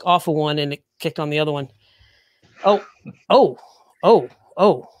trying to click off of one and it kicked on the other one. Oh.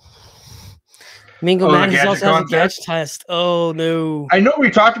 Mingo Man is also has a gadget test. Oh no. I know we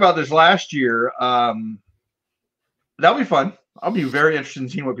talked about this last year. That'll be fun. I'll be very interested in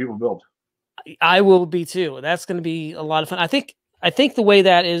seeing what people build. I will be too. That's going to be a lot of fun. I think the way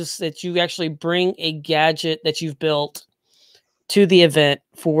that is that you actually bring a gadget that you've built to the event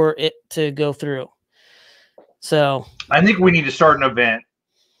for it to go through. So I think we need to start an event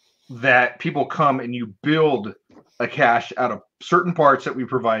that people come and you build a cache out of certain parts that we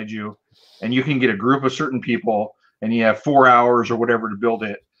provide you, and you can get a group of certain people and you have 4 hours or whatever to build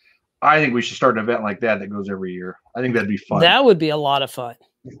it. I think we should start an event like that goes every year. I think that'd be fun. That would be a lot of fun.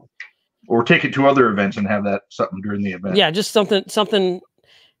 Or take it to other events and have that something during the event. Yeah, just something,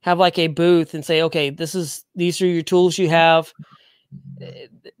 have like a booth and say, okay, these are your tools you have.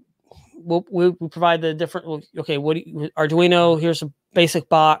 We'll provide the different. Okay, Arduino? Here's a basic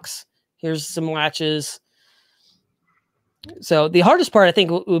box. Here's some latches. So the hardest part, I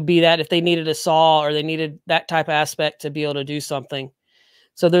think, would be that if they needed a saw or they needed that type of aspect to be able to do something.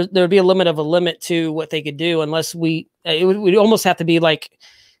 So there'd be a limit to what they could do, unless we'd almost have to be like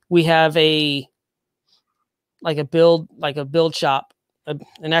we have a build shop,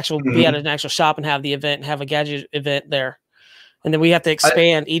 be at an actual shop and have the event and have a gadget event there. And then we have to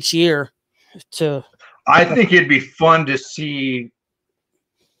expand each year to. I think it'd be fun to see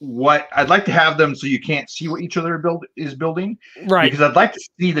what I'd like to have them so you can't see what each other is building. Right. Because I'd like to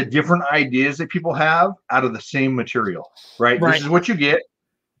see the different ideas that people have out of the same material. Right. This is what you get.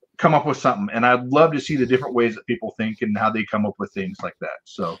 Come up with something. And I'd love to see the different ways that people think and how they come up with things like that.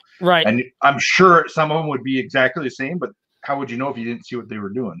 So, right. And I'm sure some of them would be exactly the same, but how would you know if you didn't see what they were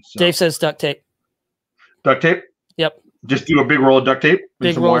doing? So. Dave says duct tape. Duct tape? Yep. Just do a big roll of duct tape.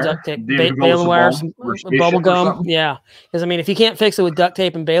 Big roll of duct tape. Baling wire, bubble gum. Yeah. Because, I mean, if you can't fix it with duct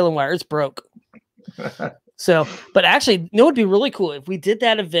tape and baling wire, it's broke. So, but actually, you know, it would be really cool if we did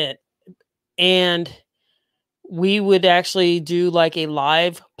that event and we would actually do like a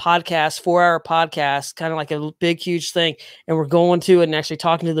live podcast, 4-hour podcast, kind of like a big, huge thing. And we're going to it and actually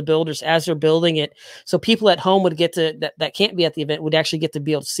talking to the builders as they're building it. So people at home would get to, that can't be at the event, would actually get to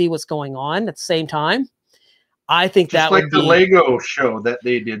be able to see what's going on at the same time. I think just that like would the be Lego show that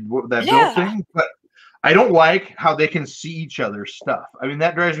they did, that build thing. But I don't like how they can see each other's stuff. I mean,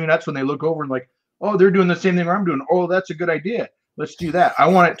 that drives me nuts when they look over and like, oh, they're doing the same thing I'm doing. Oh, that's a good idea. Let's do that. I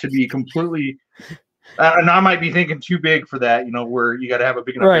want it to be completely, and I might be thinking too big for that, you know, where you got to have a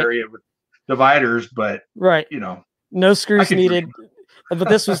big enough area with dividers, but you know, no screws needed. But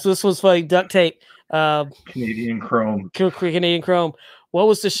this was like duct tape. Canadian Chrome. Canadian Chrome. What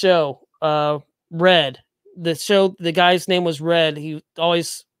was the show? Red. The guy's name was Red. He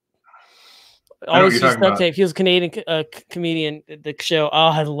always used duct tape. He was a Canadian comedian. The show. Oh,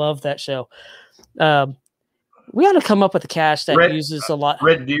 I love that show. We ought to come up with a cache that uses a lot.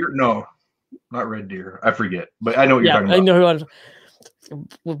 Red Deer? No, not Red Deer. I forget, but I know what you're talking about. I know who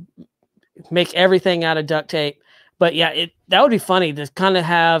we'll make everything out of duct tape. But yeah, that would be funny to kind of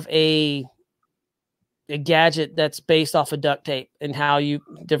have a gadget that's based off of duct tape and how you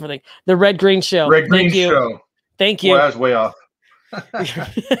different thing. The Red Green Show. Show. Thank you. Well, I was way off.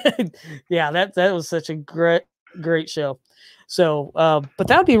 Yeah, that was such a great show. So, but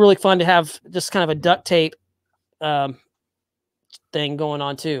that would be really fun to have just kind of a duct tape thing going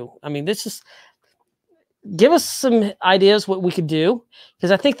on too. I mean, this is give us some ideas what we could do,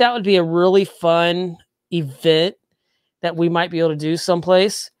 because I think that would be a really fun event that we might be able to do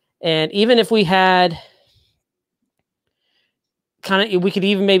someplace. And even if we had we could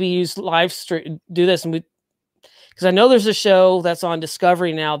even maybe use live stream, do this, and because I know there's a show that's on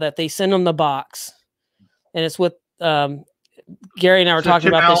Discovery now that they send them the box, and it's with Gary and I were talking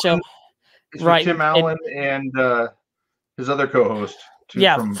about this show. It's right, Tim Allen and his other co-host.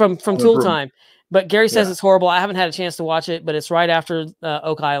 From Tool Time. But Gary says it's horrible. I haven't had a chance to watch it, but it's right after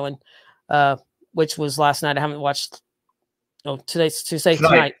Oak Island, which was last night. I haven't watched. Oh, today's Tuesday.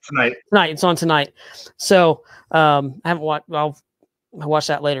 Tonight. It's on tonight. So I haven't watched. I'll watch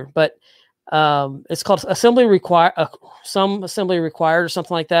that later. But It's called assembly required, some assembly required or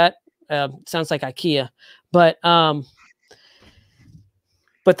something like that. Sounds like IKEA, but that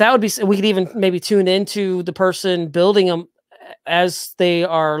would be, we could even maybe tune into the person building them as they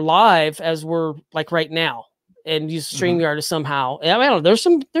are live, as we're like right now, and use StreamYard somehow. I don't know.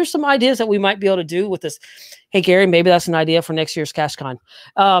 There's some ideas that we might be able to do with this. Hey, Gary, maybe that's an idea for next year's CacheCon.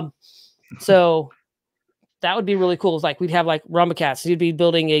 So that would be really cool. It's like we'd have like Rumacats. He'd be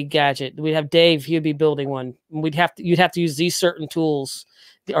building a gadget. We'd have Dave. He'd be building one. You'd have to use these certain tools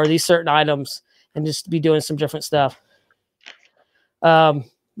or these certain items and just be doing some different stuff.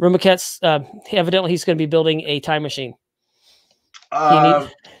 Rumacats, evidently he's going to be building a time machine.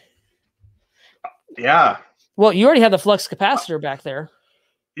 Yeah. Well, you already have the flux capacitor back there.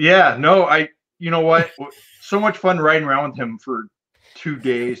 Yeah. No, you know what? So much fun riding around with him for 2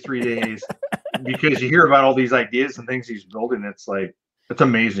 days, 3 days, because you hear about all these ideas and things he's building. It's like, it's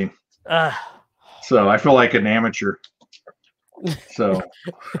amazing. So I feel like an amateur. So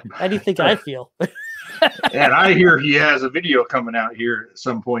how do you think I feel? And I hear he has a video coming out here at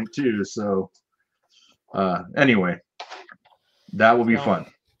some point too. So anyway, that will be fun.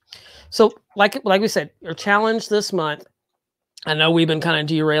 So like we said, your challenge this month, I know we've been kind of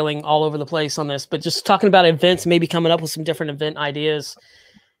derailing all over the place on this, but just talking about events, maybe coming up with some different event ideas.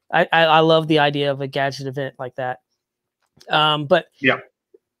 I love the idea of a gadget event like that. But yeah,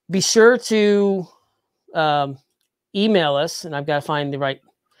 be sure to email us, and I've got to find the right.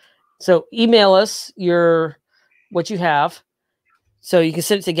 So email us what you have. So you can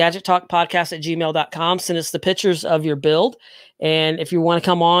send it to gadgettalkpodcast@gmail.com. Send us the pictures of your build. And if you want to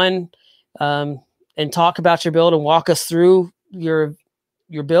come on and talk about your build and walk us through your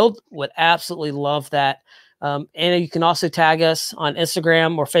build, would absolutely love that. And you can also tag us on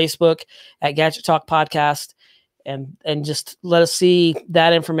Instagram or Facebook at Gadget Talk Podcast and just let us see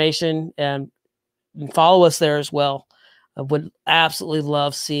that information and follow us there as well. I would absolutely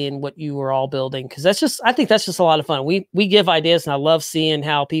love seeing what you were all building, because I think that's just a lot of fun. We give ideas, and I love seeing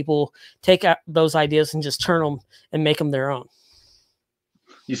how people take out those ideas and just turn them and make them their own.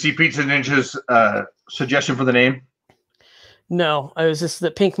 You see Pizza Ninja's suggestion for the name? No, it was just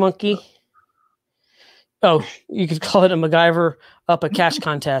the pink monkey. Oh, you could call it a MacGyver up a cache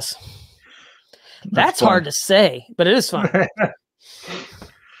contest. That's hard to say, but it is fun.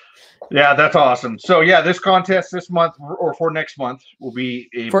 Yeah, that's awesome. So yeah, this contest this month or for next month will be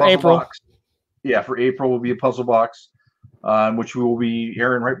a for puzzle April. box. Yeah, for April will be a puzzle box, which we will be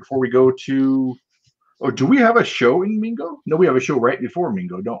airing right before we go to. Oh, do we have a show in Mingo? No, we have a show right before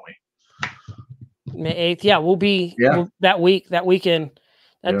Mingo, don't we? May 8th. Yeah, we'll be that weekend.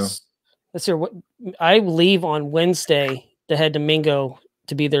 Let's hear what I leave on Wednesday to head to Mingo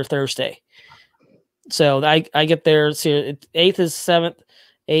to be there Thursday. So I get there. So 8th is 7th,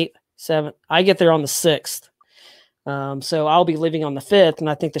 8th, 7th. I get there on the 6th. So I'll be leaving on the 5th, and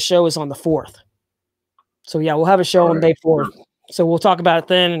I think the show is on the 4th. So yeah, we'll have a show on May 4th. So we'll talk about it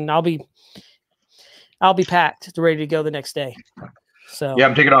then, and I'll be packed, ready to go the next day. So yeah,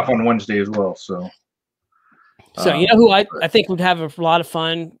 I'm taking off on Wednesday as well. So you know who I think would have a lot of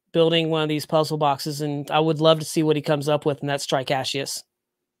fun building one of these puzzle boxes, and I would love to see what he comes up with, and that's Tricassius.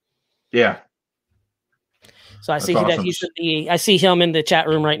 Yeah. So I see that I see him in the chat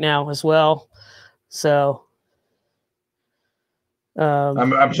room right now as well. So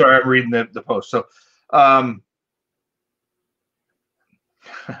I'm sorry, I'm reading the post. So I'm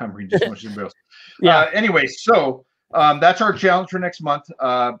reading so much else. Yeah. Anyway, so that's our challenge for next month.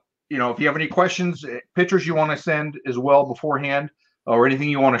 You know, if you have any questions, pictures you want to send as well beforehand, or anything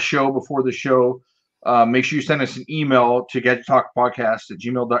you want to show before the show, make sure you send us an email to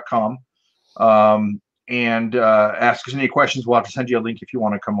gadgettalkpodcast@gmail.com. And ask us any questions. We'll have to send you a link if you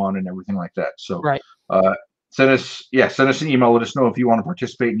want to come on and everything like that. So send us an email. Let us know if you want to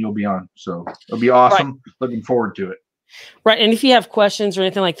participate, and you'll be on. So it'll be awesome. Right. Looking forward to it. Right. And if you have questions or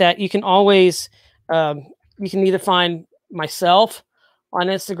anything like that, you can always you can either find myself on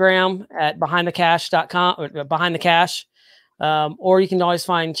Instagram at behindthecache.com or behind the cache, or you can always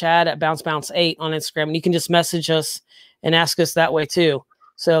find Chad at bounce8 on Instagram, and you can just message us and ask us that way too.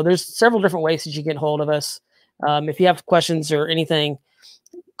 So there's several different ways that you get hold of us. If you have questions or anything,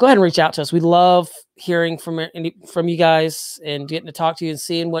 go ahead and reach out to us. We love hearing from you guys and getting to talk to you and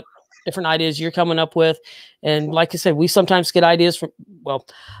seeing what different ideas you're coming up with. And like I said, we sometimes get ideas from, well,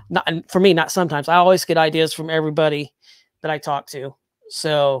 not for me, not sometimes. I always get ideas from everybody that I talk to.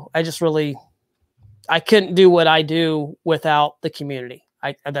 So I couldn't do what I do without the community.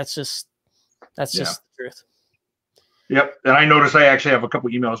 That's just the truth. Yep, and I noticed I actually have a couple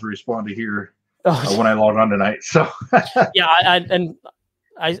emails to respond to here when I log on tonight. So yeah,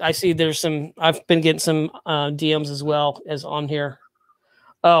 I see there's some. I've been getting some DMs as well as on here.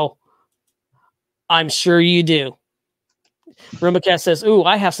 Oh, I'm sure you do. Rumbacat says, "Ooh,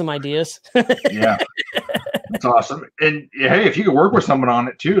 I have some ideas." Yeah, that's awesome. And hey, if you could work with someone on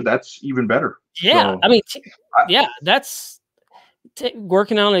it too, that's even better. Yeah, So, I mean, yeah, that's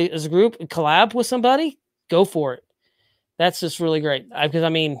working on it as a group, collab with somebody. Go for it. That's just really great. Because I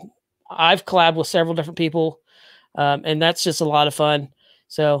mean, I've collabed with several different people, and that's just a lot of fun.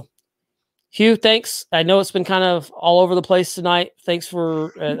 So, Hugh, thanks. I know it's been kind of all over the place tonight. Thanks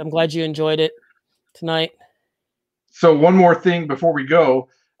for. I'm glad you enjoyed it tonight. So one more thing before we go,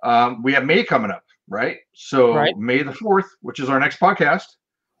 we have May coming up, right? So Right. May the 4th, which is our next podcast.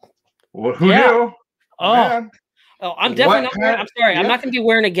 Well, who Yeah. knew? Oh, Man. I'm definitely not. I'm sorry. Yeah. I'm not going to be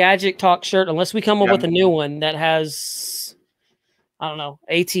wearing a Gadget Talk shirt unless we come up Yeah. with a new one that has, I don't know,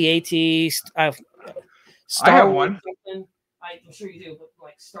 AT-AT. I have one. Something. I'm sure you do, but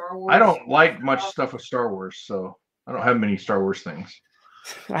like Star Wars. I don't like much stuff with Star Wars, so I don't have many Star Wars things.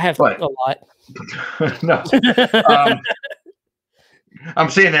 I have a lot. No.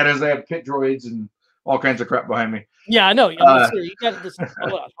 I'm saying that as I have pit droids and all kinds of crap behind me. Yeah, I know. You got this.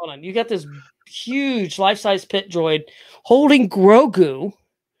 Hold on. You got this huge life-size pit droid holding Grogu.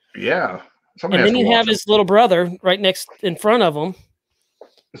 Yeah. And then you have his little brother right next in front of him.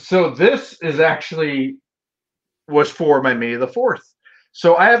 So this is actually was for my May the 4th.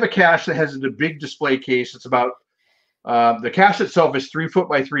 So I have a cache that has a big display case. It's about the cache itself is 3 foot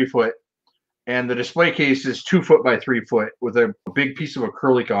by 3 foot, and the display case is 2 foot by 3 foot with a big piece of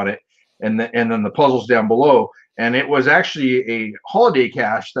acrylic on it, and then the puzzles down below. And it was actually a holiday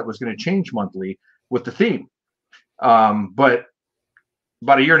cache that was going to change monthly with the theme. But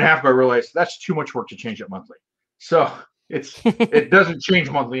about a year and a half ago, I realized that's too much work to change it monthly. So it doesn't change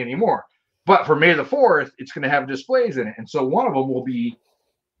monthly anymore. But for May the 4th, it's going to have displays in it. And so one of them will be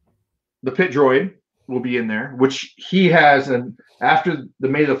the pit droid will be in there, which he has. And after the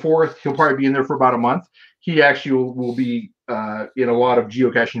May the 4th, he'll probably be in there for about a month. He actually will be in a lot of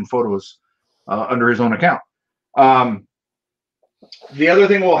geocaching photos under his own account. The other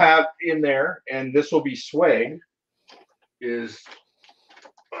thing we'll have in there, and this will be swag, is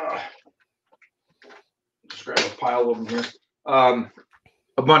just grab a pile over here. A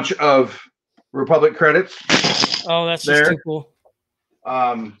bunch of Republic credits. Oh, that's just too cool.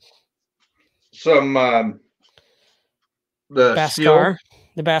 Some the Bhaskar. steel.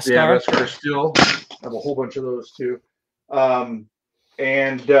 The Bhaskar. Yeah, Bhaskar steel. I have a whole bunch of those too. And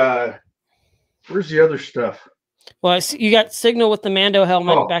where's the other stuff? Well, I see you got Signal with the Mando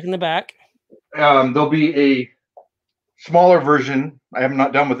helmet back in the back. There'll be a smaller version. I am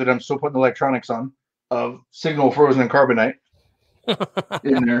not done with it. I'm still putting electronics on of Signal frozen in carbonite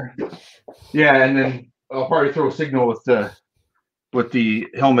in there. Yeah, and then I'll probably throw a Signal with the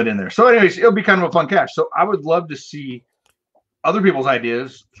helmet in there. So, anyways, it'll be kind of a fun cache. So, I would love to see other people's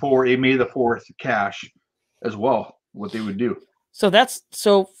ideas for a May the 4th cache as well. What they would do.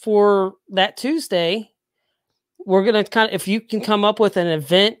 So for that Tuesday, we're gonna if you can come up with an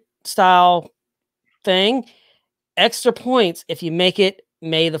event style thing, extra points if you make it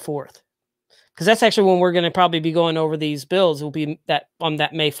May the 4th, because that's actually when we're gonna probably be going over these builds. It will be that on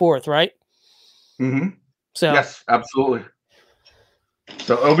that May 4th, right? Mm-hmm. So yes, absolutely.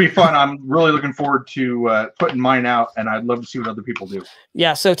 So it'll be fun. I'm really looking forward to putting mine out, and I'd love to see what other people do.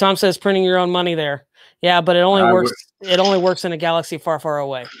 Yeah. So Tom says printing your own money there. Yeah, but it only works. It only works in a galaxy far, far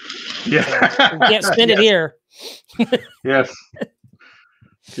away. Yeah, so you can't spend it here. Yes.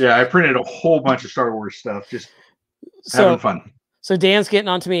 Yeah, I printed a whole bunch of Star Wars stuff. Just having fun. So Dan's getting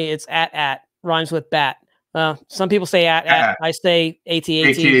on to me. It's at rhymes with bat. Some people say at. I say AT.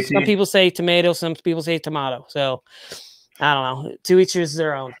 Some people say tomato. Some people say tomato. So I don't know. To each is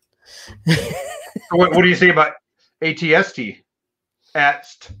their own. What do you say about ATST?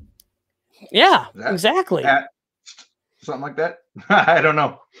 Yeah, exactly. Something like that. I don't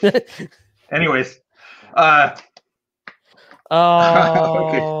know. Anyways. Okay.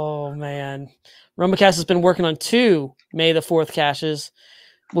 Man. Rumacast has been working on 2 May the 4th caches.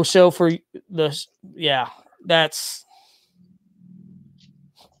 We'll show for the that's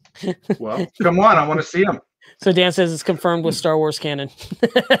well, come on, I want to see them. So Dan says it's confirmed with Star Wars canon.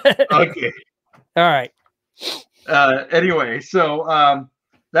 Okay. All right. Anyway, so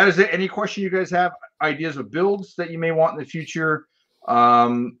that is it. Any question you guys have, ideas of builds that you may want in the future?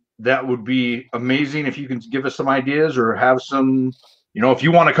 That would be amazing if you can give us some ideas or have some, if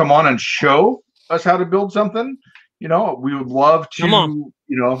you want to come on and show us how to build something, we would love to,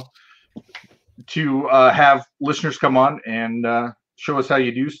 to have listeners come on and show us how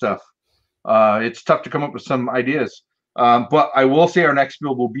you do stuff. It's tough to come up with some ideas. But I will say our next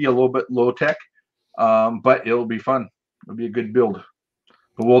build will be a little bit low tech, but it'll be fun. It'll be a good build.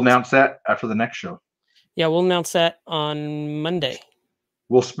 But we'll announce that after the next show. Yeah, we'll announce that on Monday.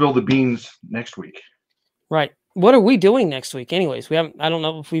 We'll spill the beans next week. Right. What are we doing next week? Anyways, we haven't. I don't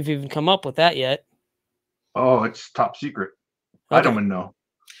know if we've even come up with that yet. Oh, it's top secret. Okay. I don't even know.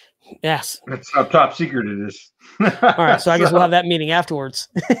 Yes. That's how top secret it is. All right. So I guess we'll have that meeting afterwards.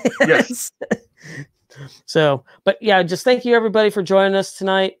 Yes. So, but yeah, just thank you everybody for joining us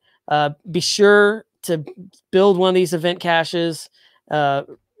tonight. Be sure to build one of these event caches,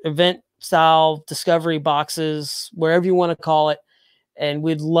 event style discovery boxes, wherever you want to call it. And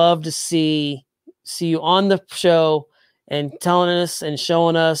we'd love to see you on the show and telling us and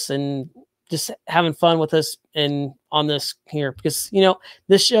showing us and just having fun with us and on this here, because, you know,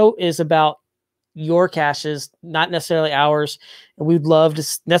 this show is about your caches, not necessarily ours. And we'd love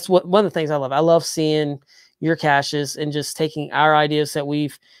to, that's what, one of the things I love. I love seeing your caches and just taking our ideas that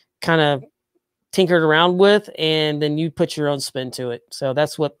we've kind of tinkered around with, and then you put your own spin to it. So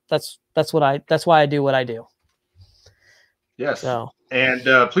that's why I do what I do. Yes. So,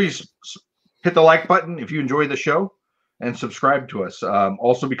 and please hit the like button if you enjoy the show, and subscribe to us.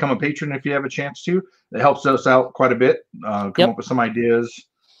 Also become a patron if you have a chance to. It helps us out quite a bit. Come up with some ideas.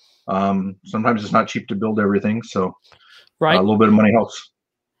 Sometimes it's not cheap to build everything, so right, a little bit of money helps.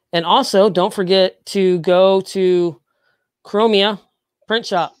 And also, don't forget to go to Chromia Print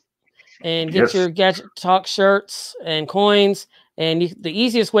Shop and get your Gadget Talk shirts and coins. And the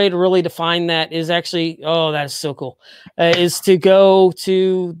easiest way to really define that is actually, oh, that is so cool, is to go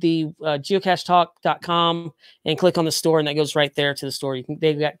to the geocachetalk.com and click on the store, and that goes right there to the store.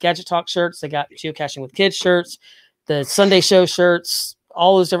 They've got Gadget Talk shirts, they got Geocaching with Kids shirts, the Sunday Show shirts,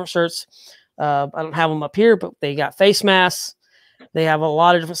 all those different shirts. I don't have them up here, but they got face masks. They have a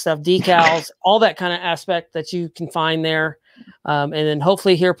lot of different stuff, decals, all that kind of aspect that you can find there. And then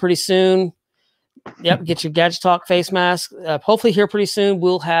hopefully here pretty soon, get your Gadget Talk face mask. Hopefully here pretty soon,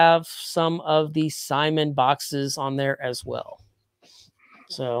 we'll have some of the Simon boxes on there as well.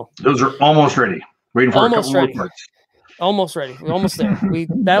 So those are almost ready. Waiting for almost a couple ready. more parts. Almost ready. We're almost there.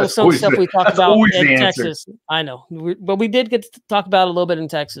 That was some stuff we talked about in Texas. I know, but we did get to talk about it a little bit in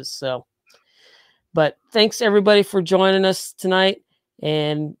Texas. So, but thanks everybody for joining us tonight.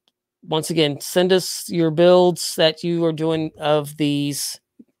 And once again, send us your builds that you are doing of these,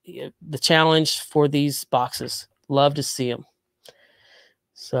 the challenge for these boxes. Love to see them.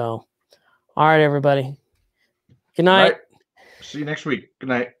 So, all right, everybody. Good night. All right. See you next week. Good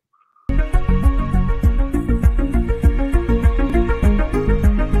night.